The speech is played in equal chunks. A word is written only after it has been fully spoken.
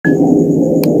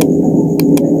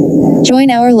Join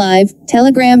our live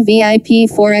Telegram VIP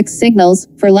Forex signals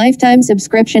for lifetime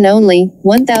subscription only,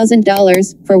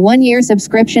 $1,000, for 1 year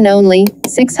subscription only,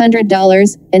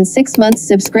 $600, and 6 months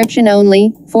subscription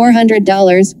only,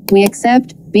 $400. We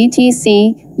accept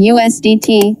BTC,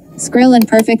 USDT, Skrill and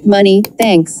Perfect Money.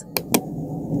 Thanks.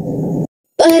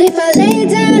 But if I lay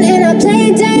down and I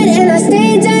play dead and I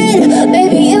stay dead,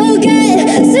 baby, you'll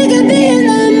get sick of being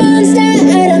the monster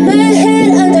out of my head,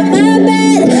 under my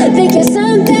bed. Think you're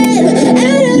something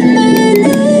out of my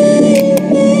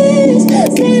nightmares.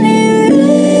 See me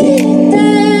right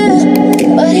there.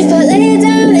 But if I lay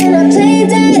down and I play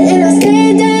dead and I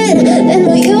stay dead, then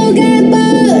will you get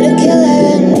bored of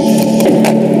killing me?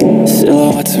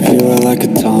 Silhouettes of you are like a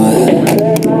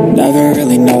taunt. Never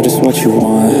really know just what you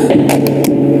want.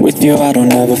 With you I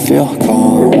don't ever feel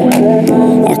calm.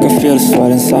 I can feel the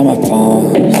sweat inside my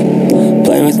palms.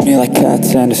 Play with me like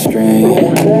cats and a string.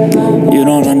 You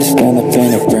don't understand the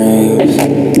pain it brings.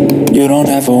 You don't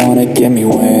ever wanna give me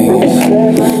wings.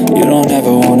 You don't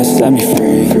ever wanna set me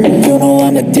free. You know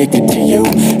I'm addicted to you,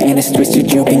 and it's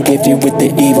twisted you've been gifted with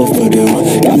the evil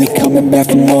voodoo. Got me coming back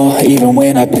for more even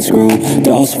when I've been screwed.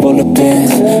 Dolls full of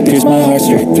pins, pierce my heart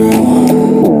straight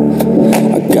through.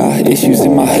 Got issues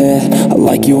in my head, I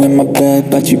like you in my bed,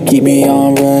 but you keep me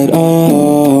on red.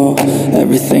 Oh,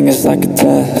 everything is like a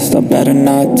test. I better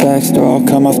not text or I'll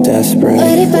come off desperate.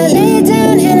 But if I lay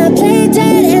down and I play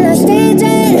dead and I stay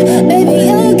dead, baby,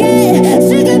 you'll get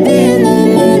sick of being the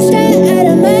monster out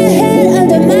of my head,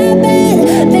 under my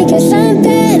bed. Think you're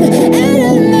something out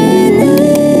of my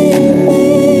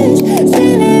nightmares.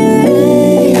 See me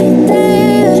right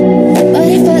there. But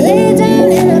if I lay down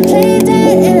and I play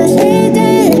dead and I stay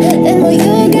dead, then will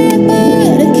you get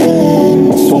bored of killing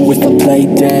me? So if I play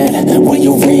dead, will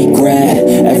you regret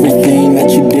everything that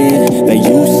you did, that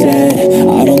you said?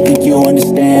 I don't think you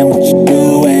understand what you're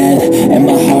doing, and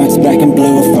my heart's black and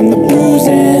blue from the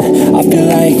bruising. I feel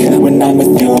like when I'm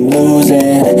with you I'm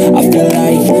losing. I feel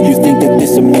like you think that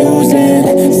this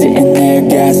amusing, sitting there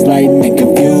gaslighting and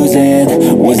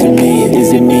confusing. Was it me?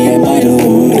 Is it me? Am I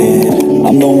deluded?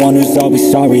 I'm the one who's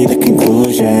always sorry, the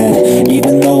conclusion,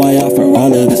 even though I offer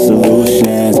all of the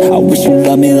solutions. I wish you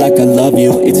loved me like I love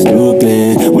you, it's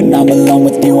stupid. When I'm alone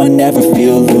with you I never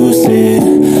feel lucid.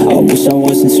 I wish I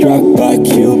wasn't struck by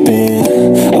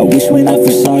Cupid. I wish when I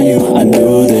first saw you I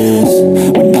knew this.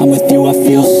 When I'm with you I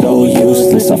feel so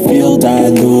useless, I feel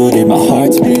diluted, my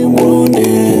heart's been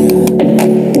wounded.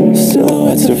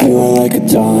 Silhouettes of you are like a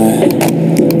taunt.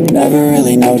 Never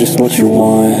really know just what you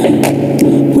want.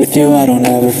 With you I don't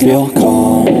ever feel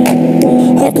calm.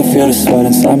 I can feel the sweat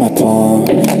inside my palms.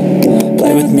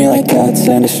 Play with me like cats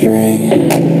and a string.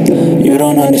 You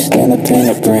don't understand the pain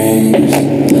it brings.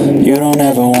 You don't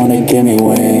ever wanna give me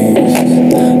wings.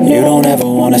 You don't ever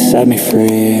wanna set me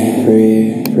free.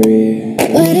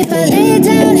 But if I lay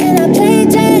down and I play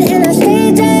dead and I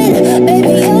stay dead,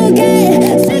 baby, you'll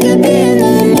get sick of being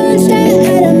the monster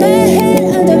out of my head,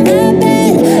 under my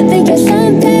bed. Think you're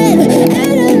something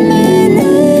out of my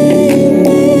nightmares.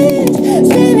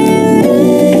 See me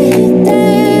right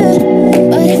there.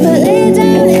 But if I lay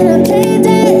down and I play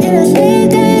dead and I stay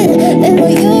dead, then will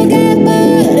you get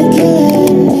bored of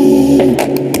killing me?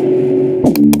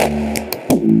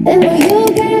 Then will you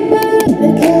get bored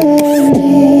of killing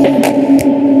me?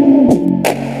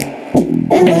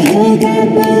 Then will you get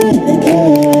bored of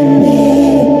killing me?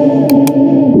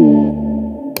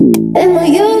 Then will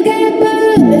you get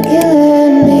bored of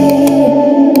killing me?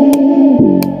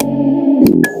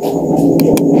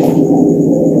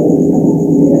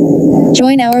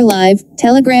 Join our live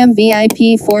Telegram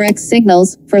VIP Forex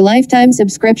signals for lifetime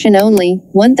subscription only,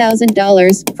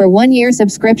 $1,000, for 1 year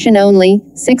subscription only,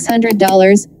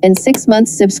 $600, and 6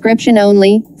 months subscription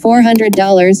only,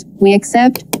 $400. We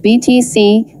accept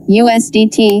BTC,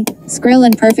 USDT, Skrill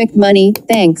and Perfect Money.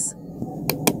 Thanks.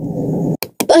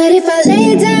 But if I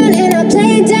lay down and I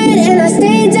play dead and I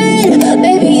stay dead,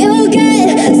 baby, you'll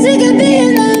get sick of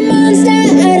being the monster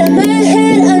out of my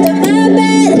head, under my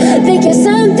bed. Think you're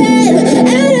something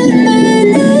out of my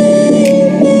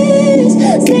nightmares.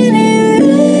 See me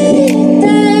right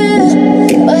there.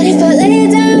 But if I lay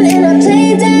down and I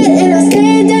play dead and I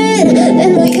stay dead,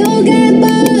 then will you get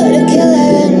bored of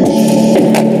killing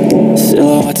me?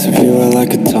 Silhouettes of you are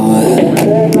like a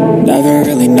taunt. Never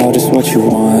really know just what you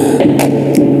want.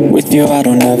 With you I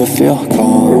don't ever feel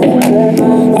calm.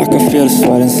 I can feel the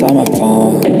sweat inside my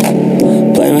palms.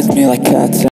 Play with me like cats